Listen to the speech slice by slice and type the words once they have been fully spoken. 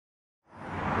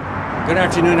Good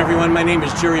afternoon, everyone. My name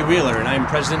is Jerry Wheeler, and I'm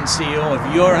President and CEO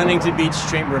of your Huntington Beach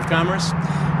Chamber of Commerce.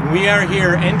 And we are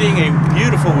here ending a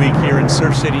beautiful week here in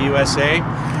Surf City, USA,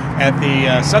 at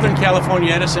the Southern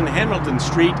California Edison Hamilton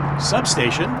Street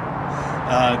substation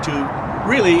to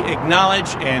really acknowledge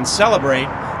and celebrate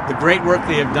the great work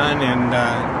they have done in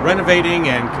renovating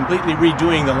and completely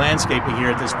redoing the landscaping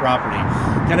here at this property.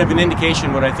 Kind of an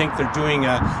indication what I think they're doing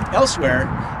elsewhere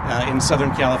in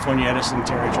Southern California Edison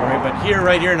territory, but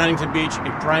right here in Huntington Beach,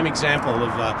 a prime example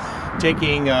of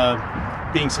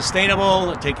being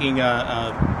sustainable, taking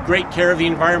great care of the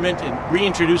environment, and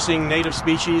reintroducing native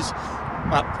species.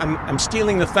 I'm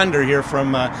stealing the thunder here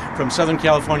from Southern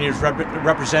California's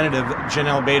representative,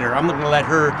 Janelle Bader. I'm going to let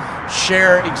her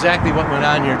share exactly what went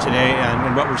on here today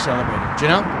and what we're celebrating.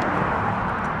 Janelle?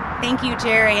 Thank you,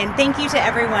 Jerry, and thank you to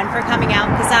everyone for coming out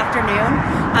this afternoon.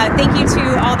 Thank you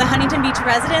to all the Huntington Beach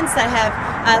residents that have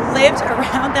lived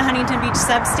around the Huntington Beach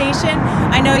substation.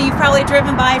 I know you've probably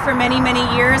driven by for many, many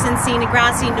years and seen a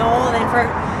grassy knoll, and for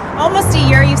almost a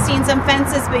year you've seen some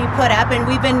fences being put up, and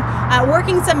we've been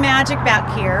working some magic back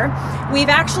here.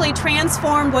 We've actually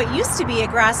transformed what used to be a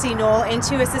grassy knoll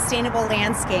into a sustainable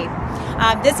landscape.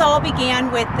 This all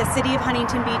began with the City of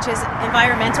Huntington Beach's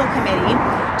Environmental Committee,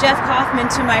 Jeff Kaufman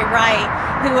to my right,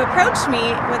 who approached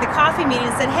me with a coffee meeting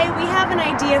and said, hey, we have an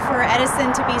idea for Edison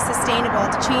to be sustainable,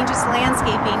 to change its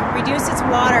landscaping, reduce its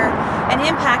water and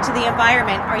impact to the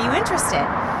environment. Are you interested?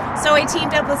 So I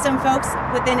teamed up with some folks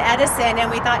within Edison,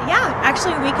 and we thought, yeah,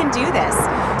 actually we can do this.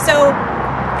 So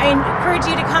I encourage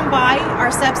you to come by our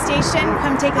substation,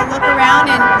 come take a look around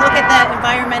and look at the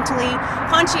environmentally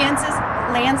conscientious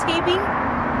landscaping.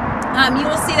 You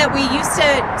will see that we used to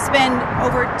spend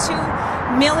over 2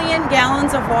 million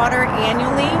gallons of water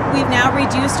annually. We've now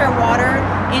reduced our water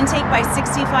intake by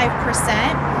 65%.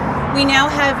 We now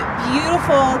have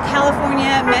beautiful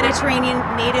California Mediterranean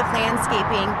native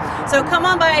landscaping. So come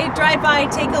on by, drive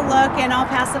by, take a look, and I'll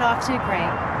pass it off to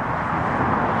Greg.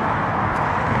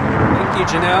 Thank you,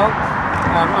 Janelle.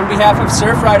 On behalf of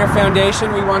Surfrider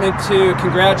Foundation, we wanted to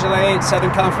congratulate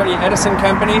Southern California Edison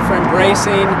Company for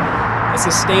embracing a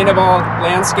sustainable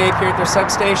landscape here at their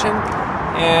substation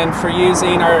and for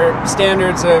using our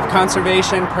standards of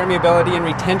conservation, permeability, and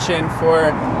retention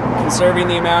for conserving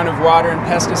the amount of water and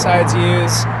pesticides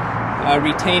used,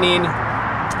 retaining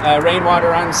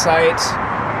rainwater on site,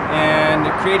 and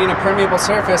creating a permeable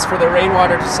surface for the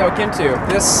rainwater to soak into.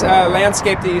 This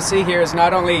landscape that you see here is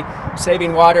not only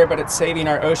saving water, but it's saving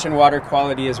our ocean water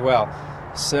quality as well.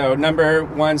 So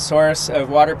 #1 source of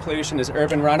water pollution is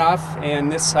urban runoff,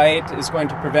 and this site is going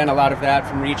to prevent a lot of that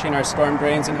from reaching our storm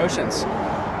drains and oceans.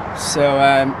 So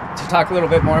to talk a little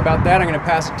bit more about that, I'm going to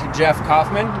pass it to Jeff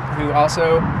Kaufman, who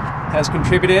also has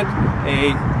contributed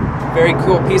a very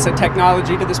cool piece of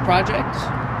technology to this project.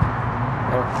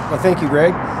 Well, thank you,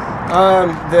 Greg.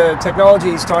 The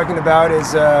technology he's talking about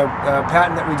is a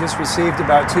patent that we just received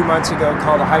about 2 months ago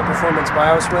called a high-performance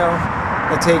bioswale.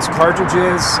 It takes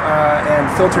cartridges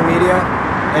and filter media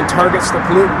and targets the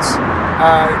pollutants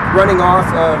running off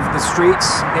of the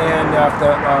streets and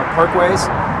the parkways,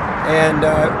 and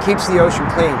keeps the ocean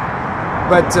clean.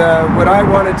 But what I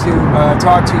wanted to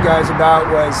talk to you guys about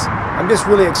was, I'm just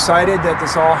really excited that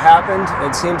this all happened.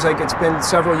 It seems like it's been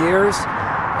several years,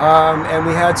 and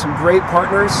we had some great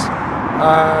partners.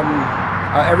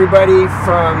 Everybody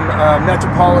from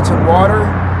Metropolitan Water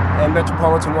and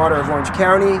Metropolitan Water of Orange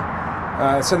County,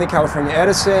 Southern California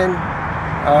Edison,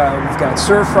 we've got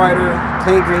Surfrider,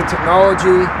 Clean Green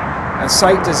Technology,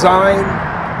 Site Design,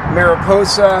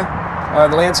 Mariposa,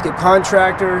 the landscape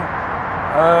contractor,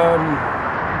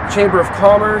 Chamber of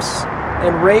Commerce,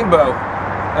 and Rainbow.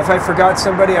 If I forgot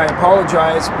somebody, I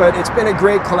apologize, but it's been a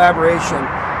great collaboration,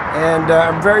 and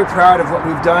I'm very proud of what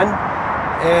we've done.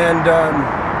 And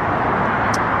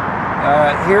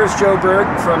here's Joe Berg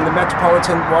from the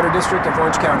Metropolitan Water District of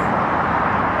Orange County.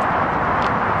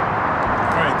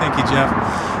 Thank you, Jeff.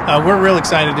 We're real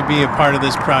excited to be a part of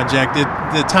this project.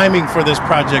 The timing for this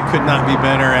project could not be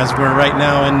better, as we're right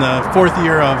now in the 4th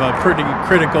year of a pretty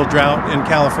critical drought in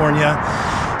California.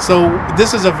 So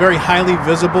this is a very highly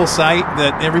visible site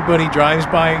that everybody drives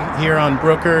by here on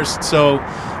Brookers. So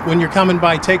when you're coming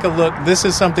by, take a look. This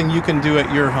is something you can do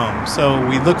at your home. So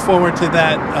we look forward to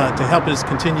that to help us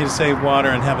continue to save water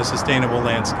and have a sustainable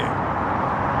landscape.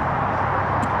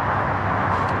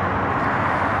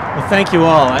 Well, thank you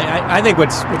all. I think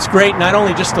what's great, not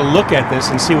only just to look at this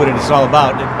and see what it is all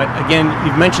about, but again,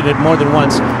 you've mentioned it more than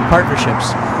once,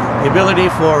 partnerships. the ability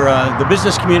for the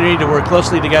business community to work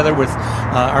closely together with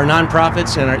our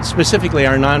nonprofits, and specifically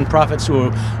our nonprofits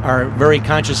who are very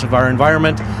conscious of our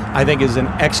environment, I think is an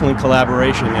excellent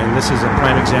collaboration, and this is a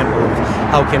prime example of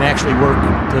how it can actually work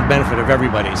to the benefit of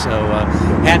everybody. So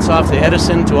hats off to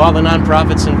Edison, to all the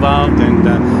nonprofits involved, and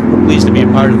we're pleased to be a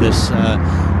part of this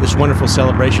this wonderful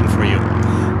celebration for you.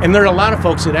 And there are a lot of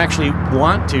folks that actually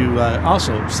want to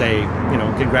also say,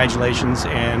 congratulations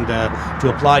and to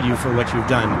applaud you for what you've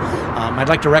done. I'd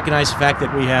like to recognize the fact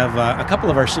that we have a couple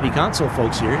of our city council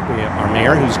folks here. We have our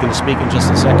mayor, who's going to speak in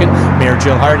just a second, Mayor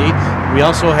Jill Hardy. We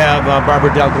also have Barbara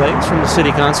Dalglades from the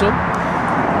city council.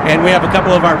 And we have a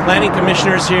couple of our planning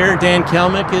commissioners here. Dan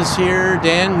Kelmick is here.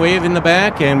 Dan, wave in the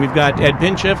back. And we've got Ed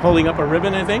Pinchef holding up a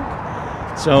ribbon, I think.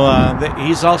 So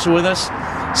he's also with us.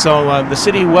 So the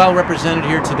city well represented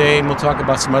here today, and we'll talk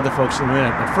about some other folks in a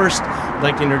minute. But first, I'd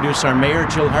like to introduce our mayor,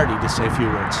 Jill Hardy, to say a few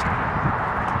words.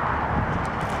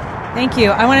 Thank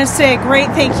you. I want to say a great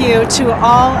thank you to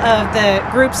all of the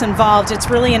groups involved. It's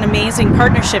really an amazing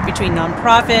partnership between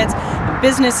nonprofits,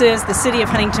 businesses, the city of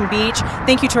Huntington Beach.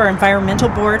 Thank you to our environmental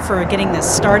board for getting this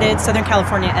started. Southern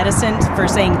California Edison for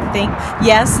saying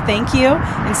yes, thank you,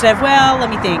 instead of, well, let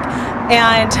me think.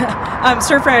 And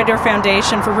Surfrider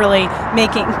Foundation for really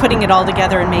putting it all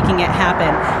together and making it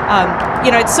happen.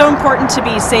 It's so important to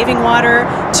be saving water,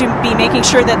 to be making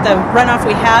sure that the runoff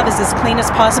we have is as clean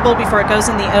as possible before it goes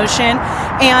in the ocean.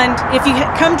 And if you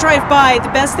come drive by,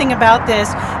 the best thing about this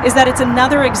is that it's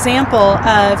another example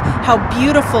of how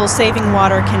beautiful saving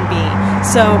water can be.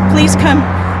 So please come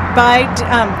by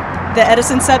the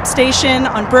Edison substation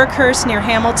on Brookhurst near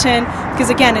Hamilton, because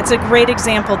again, it's a great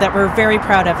example that we're very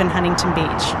proud of in Huntington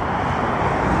Beach.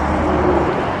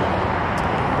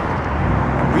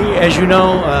 We, as you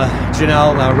know,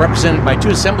 Janelle, represented by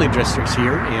 2 assembly districts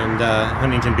here in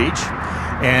Huntington Beach,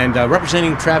 and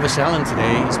representing Travis Allen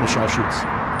today is Michelle Schutz.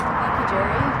 Thank you,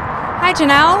 Jerry. Hi,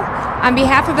 Janelle. On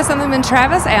behalf of Assemblyman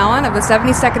Travis Allen of the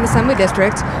 72nd Assembly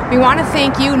District, we want to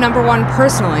thank you, number one,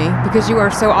 personally, because you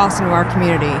are so awesome to our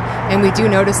community, and we do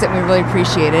notice it and we really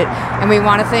appreciate it. And we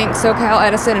want to thank SoCal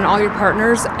Edison and all your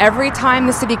partners. Every time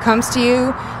the city comes to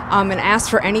you and asks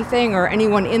for anything, or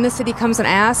anyone in the city comes and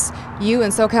asks, you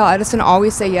and SoCal Edison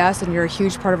always say yes, and you're a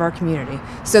huge part of our community.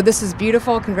 So this is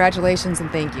beautiful. Congratulations and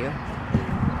thank you.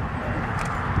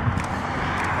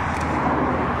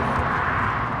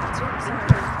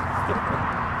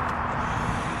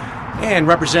 And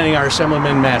representing our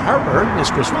Assemblyman Matt Harper is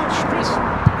Chris Welch. Chris.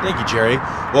 Thank you, Jerry.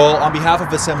 Well, on behalf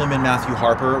of Assemblyman Matthew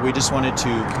Harper, we just wanted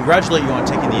to congratulate you on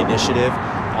taking the initiative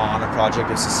on a project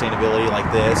of sustainability like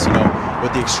this.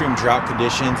 With the extreme drought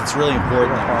conditions, it's really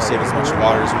important that we save as much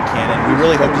water as we can, and we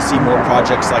really hope to see more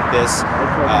projects like this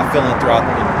filling throughout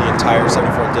the entire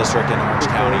 74th District in Orange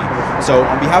County. So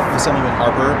on behalf of Assemblyman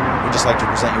Harper, we'd just like to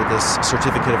present you with this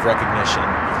certificate of recognition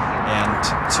and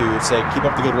to say, keep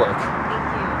up the good work.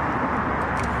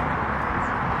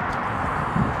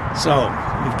 So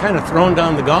you've kind of thrown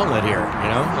down the gauntlet here,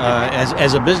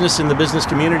 as a business in the business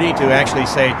community, to actually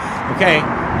say, okay,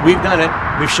 we've done it,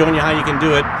 we've shown you how you can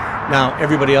do it, now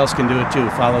everybody else can do it too,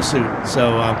 follow suit.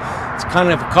 So it's kind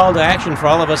of a call to action for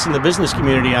all of us in the business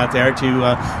community out there to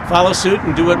follow suit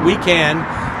and do what we can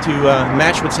to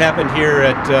match what's happened here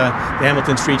at the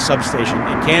Hamilton Street substation.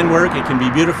 It can work, it can be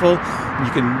beautiful,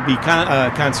 you can be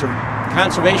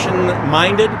conservation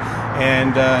minded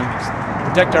and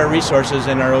protect our resources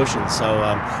and our oceans. So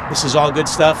this is all good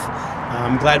stuff.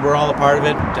 I'm glad we're all a part of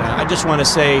it. I just want to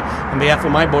say, on behalf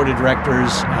of my board of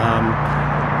directors,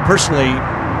 personally,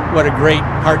 what a great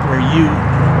partner you,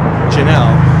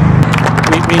 Janelle.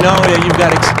 We know that you've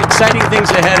got exciting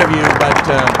things ahead of you,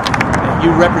 but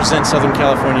you represent Southern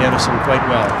California Edison quite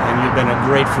well, and you've been a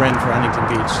great friend for Huntington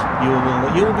Beach.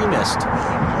 You will be missed.